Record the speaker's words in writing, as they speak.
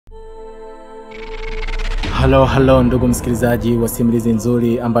Hello ndugu msikilizaji wa simulizi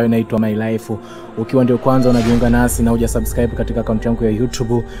nzuri ambayo inaitwa My Life. Ukiwa ndio kwanza unajiunga nasi na hujasubscribe katika account yangu ya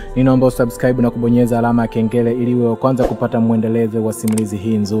YouTube, ninaomba usubscribe na kubonyeza alama ya kengele ili uwe wa kwanza kupata muendelezo wa simulizi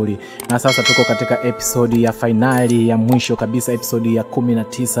hii nzuri. Na sasa tuko katika episode ya finali ya mwisho kabisa, episode ya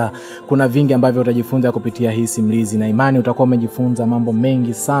 19. Kuna vingi ambavyo utajifunza kupitia hii simulizi, na imani utakuwa umejifunza mambo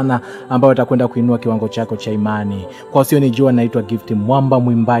mengi sana ambayo yatakwenda kuinua kiwango chako cha imani. Kwa usio nijua, naitwa Gift Mwamba,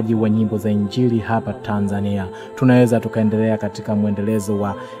 mwimbaji wa nyimbo za injili hapa Tanzania. Tunaweza tukaendelea katika muendelezo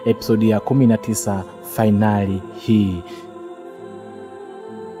wa episode ya 19 finali hii.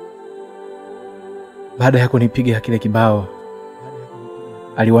 Baada ya kunipiga kile kibao,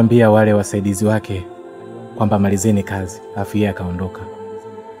 aliwaambia wale wasaidizi wake kwamba malizeni kazi, afu yeye akaondoka.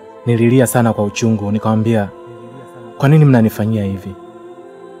 Nililia sana kwa uchungu, nikamwambia, kwa nini mnanifanyia hivi?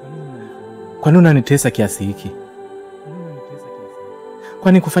 Kwa nini unanitesa kiasi hiki?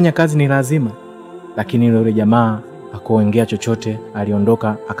 Kwani kufanya kazi ni lazima? Lakini yule jamaa hakuongea chochote,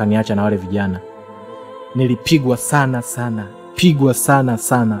 aliondoka akaniacha na wale vijana. Nilipigwa sana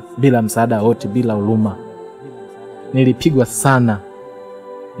bila msaada wote, bila huruma. Nilipigwa sana.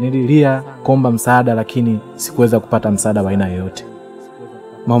 Nililia kuomba msaada, lakini sikuweza kupata msaada wa aina yoyote.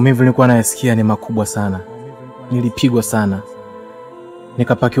 Maumivu nilikuwa nayasikia ni makubwa sana. Nilipigwa sana.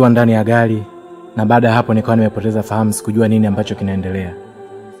 Nikapakiwa ndani ya gari, na baada ya hapo nikawa nimepoteza fahamu, sikujua nini ambacho kinaendelea.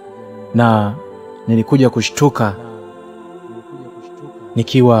 Na nilikuja kushtuka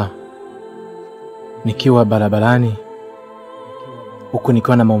nikiwa barabarani, huku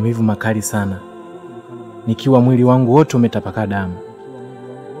nikiwa na maumivu makali sana, nikiwa mwili wangu wote umetapakaa damu.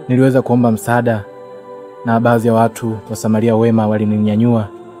 Niliweza kuomba msaada, na baadhi ya watu wa Samaria wema walininyanyua.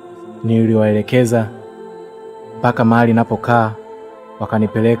 Niliwaelekeza mpaka mahali napokaa,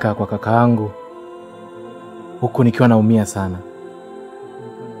 wakanipeleka kwa kaka yangu, huku nikiwa naumia sana.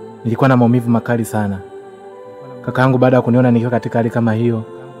 Nilikuwa na maumivu makali sana. Kaka yangu baada ya kuniona nikiwa katika hali kama hiyo,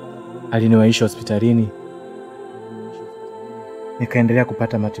 aliniwaisha hospitalini. Nikaendelea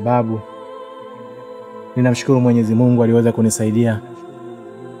kupata matibabu. Ninamshukuru Mwenyezi Mungu, aliweza kunisaidia.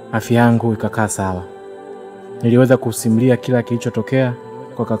 Afya yangu ikakaa sawa. Niliweza kusimulia kila kilichotokea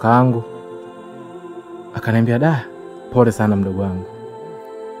kwa kaka yangu. Akaniambia, pole sana mdogo wangu.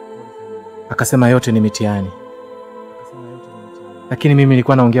 Akasema yote ni mitihani. Lakini mimi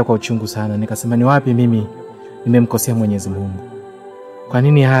nilikuwa naongea kwa uchungu sana. Nikasema, ni wapi mimi nimemkosea Mwenyezi Mungu? Kwa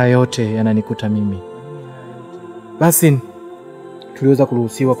nini haya yote yananikuta mimi? Basi tuliweza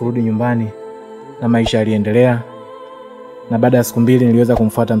kuruhusiwa kurudi nyumbani na maisha yaliendelea. Na baada ya siku 2 niliweza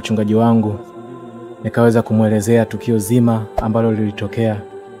kumfuata mchungaji wangu. Nikaweza kumuelezea tukio zima ambalo lilitokea.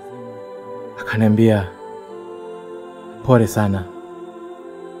 Akaniambia, pole sana.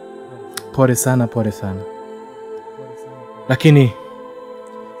 Lakini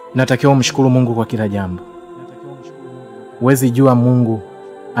natakiwa umshukuru Mungu kwa kila jambo. Huwezi jua Mungu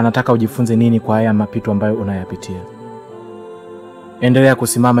anataka ujifunze nini kwa haya mapito ambayo unayapitia. Endelea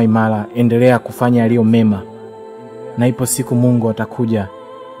kusimama imara, endelea kufanya yaliyo mema. Na ipo siku Mungu atakuja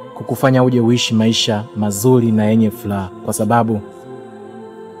kukufanya uje uishi maisha mazuri na yenye furaha, kwa sababu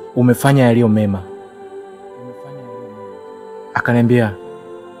umefanya yaliyo mema. Akaniambia,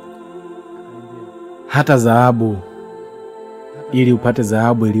 hata dhahabu, ili upate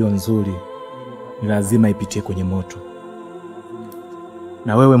dhahabu iliyo nzuri, ni lazima ipitie kwenye moto.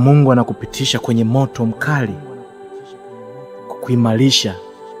 Na wewe Mungu anakupitisha kwenye moto mkali kukuimarisha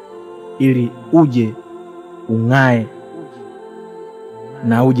ili uje ung'ae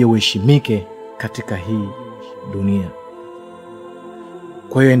na uje uheshimike katika hii dunia.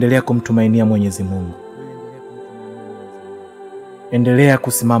 Kwa hiyo endelea kumtumainia Mwenyezi Mungu. Endelea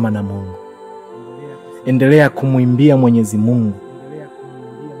kusimama na Mungu. Endelea kumuimbia Mwenyezi Mungu,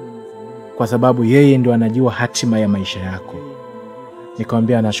 kwa sababu yeye ndio anajua hatima ya maisha yako.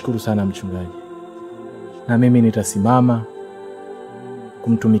 Nikamwambia, nashukuru sana mchungaji, na mimi nitasimama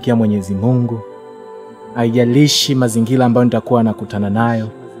kumtumikia Mwenyezi Mungu. Haijalishi mazingira ambayo nitakuwa nakutana nayo,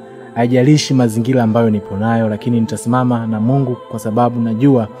 haijalishi mazingira ambayo nipo nayo, lakini nitasimama na Mungu, kwa sababu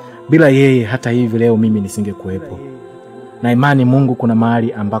najua bila yeye hata hivi leo mimi nisingekuwepo. Na imani Mungu kuna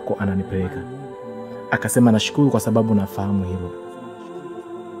mahali ambako ananipeleka. Akasema, nashukuru kwa sababu nafahamu hilo.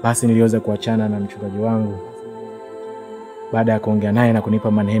 Basi niliweza kuachana na mchungaji wangu baada ya kuongea naye na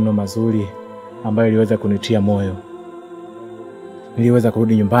kunipa maneno mazuri ambayo iliweza kunitia moyo. Niliweza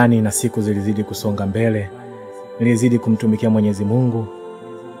kurudi nyumbani na siku zilizidi kusonga mbele. Nilizidi kumtumikia Mwenyezi Mungu,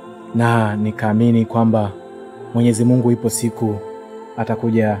 na nikaamini kwamba Mwenyezi Mungu ipo siku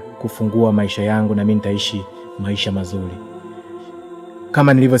atakuja kufungua maisha yangu na mimi nitaishi maisha mazuri.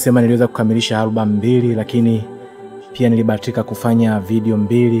 Kama nilivyosema, niliweza kukamilisha album 2, lakini pia nilibahatika kufanya video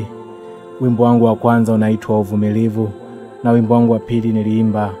 2. Wimbo wangu wa kwanza unaitwa Uvumilivu, na wimbo wangu wa pili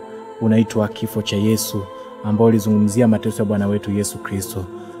niliimba unaitwa Kifo cha Yesu, ambao ulizungumzia mateso ya Bwana wetu Yesu Kristo.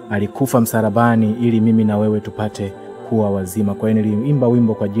 Alikufa msalabani ili mimi na wewe tupate kuwa wazima. Kwa hiyo niliimba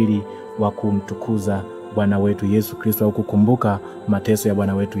wimbo kwa ajili wa kumtukuza Bwana wetu Yesu Kristo, au kukumbuka mateso ya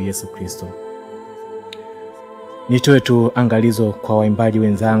Bwana wetu Yesu Kristo. Nitoe tu angalizo kwa waimbaji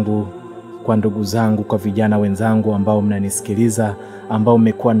wenzangu, kwa ndugu zangu, kwa vijana wenzangu ambao mnanisikiliza, ambao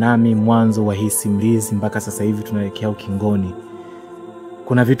mmekuwa nami mwanzo wa hii simulizi mpaka sasa hivi tunaelekea ukingoni.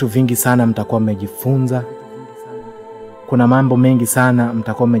 Kuna vitu vingi sana mtakuwa mmejifunza. Kuna mambo mengi sana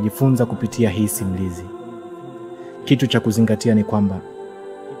mtakuwa mmejifunza kupitia hii simulizi. Kitu cha kuzingatia ni kwamba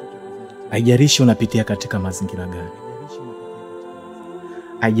haijalishi unapitia katika mazingira gani,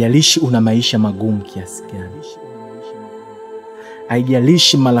 haijalishi una maisha magumu kiasi gani,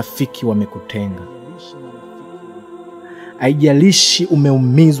 haijalishi marafiki wamekutenga, haijalishi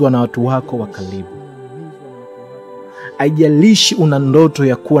umeumizwa na watu wako wa karibu, haijalishi una ndoto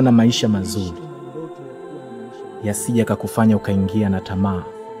ya kuwa na maisha mazuri, yasije kukufanya ukaingia na tamaa.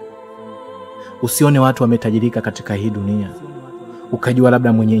 Usione watu wametajirika katika hii dunia ukajua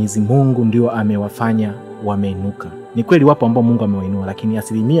labda Mwenyezi Mungu ndio amewafanya wameinuka. Ni kweli wapo ambao Mungu amewainua, lakini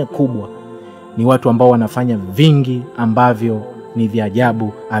asilimia kubwa ni watu ambao wanafanya vingi ambavyo ni vya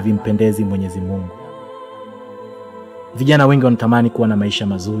ajabu, havimpendezi Mwenyezi Mungu. Vijana wengi wanatamani kuwa na maisha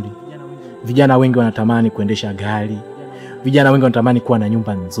mazuri. Vijana wengi wanatamani kuendesha gari. Vijana wengi wanatamani kuwa na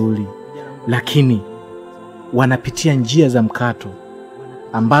nyumba nzuri, lakini wanapitia njia za mkato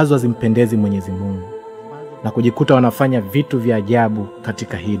ambazo hazimpendezi Mwenyezi Mungu, na kujikuta wanafanya vitu vya ajabu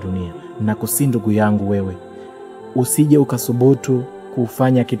katika hii dunia. Na kusi ndugu yangu, wewe usije ukasubutu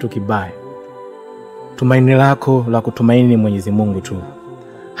kufanya kitu kibaya. Tumaini lako la kutumaini ni Mwenyezi Mungu tu.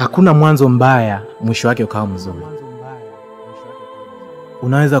 Hakuna mwanzo mbaya mwisho wake ukawa mzuri.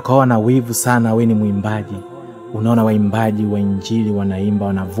 Unaweza kuwa na wivu sana, wewe ni muimbaji. Unaona waimbaji wa injili wanaimba,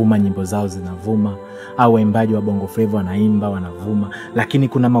 wanavuma, nyimbo zao zinavuma, au waimbaji wa bongo flava wanaimba, wanavuma, lakini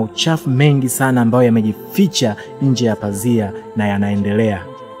kuna mauchafu mengi sana ambayo yamejificha nje ya pazia na yanaendelea.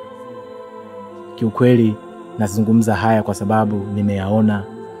 Kiukweli nazungumza haya kwa sababu nimeyaona.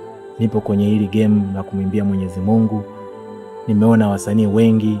 Nipo kwenye hili game la kumwimbia Mwenyezi Mungu. Nimeona wasanii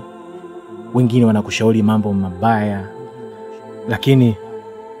wengi, wengine wanakushauri mambo mabaya, lakini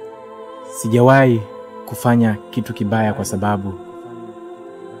sijawahi kufanya kitu kibaya kwa sababu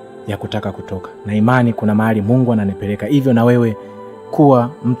ya kutaka kutoka. Na imani kuna mahali Mungu ananipeleka. Hivyo na wewe kuwa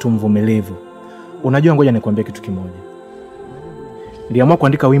mtu mvumilivu. Unajua, ngoja nikwambie kitu kimoja. Niliamua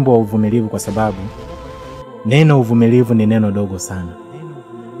kuandika wimbo wa uvumilivu kwa sababu neno uvumilivu ni neno dogo sana,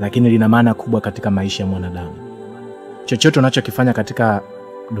 lakini lina maana kubwa katika maisha ya mwanadamu. Chochote unachokifanya katika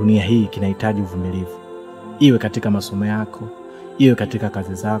dunia hii kinahitaji uvumilivu. Iwe katika masomo yako, iwe katika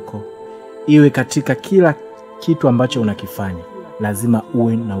kazi zako, iwe katika kila kitu ambacho unakifanya, lazima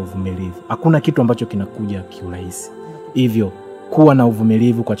uwe na uvumilivu. Hakuna kitu ambacho kinakuja kiurahisi. Hivyo kuwa na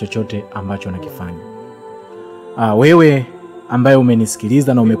uvumilivu kwa chochote ambacho unakifanya. Wewe ambaye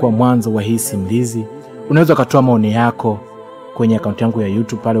umenisikiliza na umekuwa mwanzo wa hii simulizi, unaweza kutoa maoni yako kwenye account yangu ya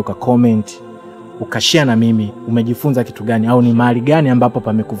YouTube pale, ukacomment, ukashare na mimi umejifunza kitu gani, au ni mahali gani ambapo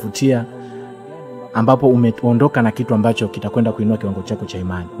pamekuvutia, ambapo umeondoka na kitu ambacho kitakwenda kuinua kiwango chako cha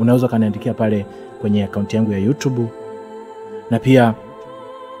imani. Unaweza kaniandikia pale kwenye account yangu ya YouTube. Na pia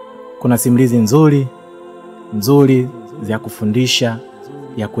kuna simulizi nzuri za kufundisha,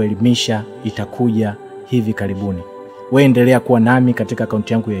 ya kuelimisha itakuja hivi karibuni. Wewe endelea kuwa nami katika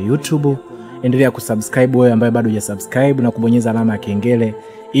account yangu ya YouTube. Endelea kusubscribe wewe ambaye bado hujasubscribe, na kubonyeza alama ya kengele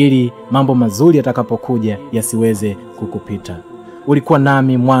ili mambo mazuri yatakapokuja yasiweze kukupita. Ulikuwa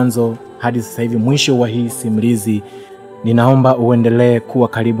nami mwanzo hadi sasa hivi mwisho wa hii simulizi. Ninaomba uendelee kuwa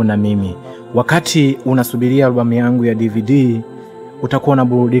karibu na mimi. Wakati unasubiria albamu yangu ya DVD, utakuwa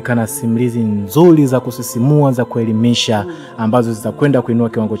unaburudika na simulizi nzuri za kusisimua, za kuelimisha, ambazo zitakwenda kuinua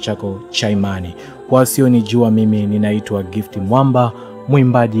kiwango chako cha imani. Kwa wasionijua, mimi ninaitwa Gift Mwamba,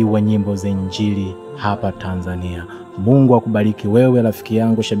 mwimbaji wa nyimbo za injili hapa Tanzania. Mungu akubariki wewe rafiki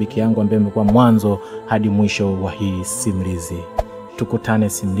yangu, shabiki yangu ambaye umekuwa mwanzo hadi mwisho wa hii simulizi. Tukutane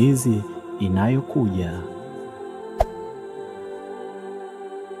simulizi inayokuja.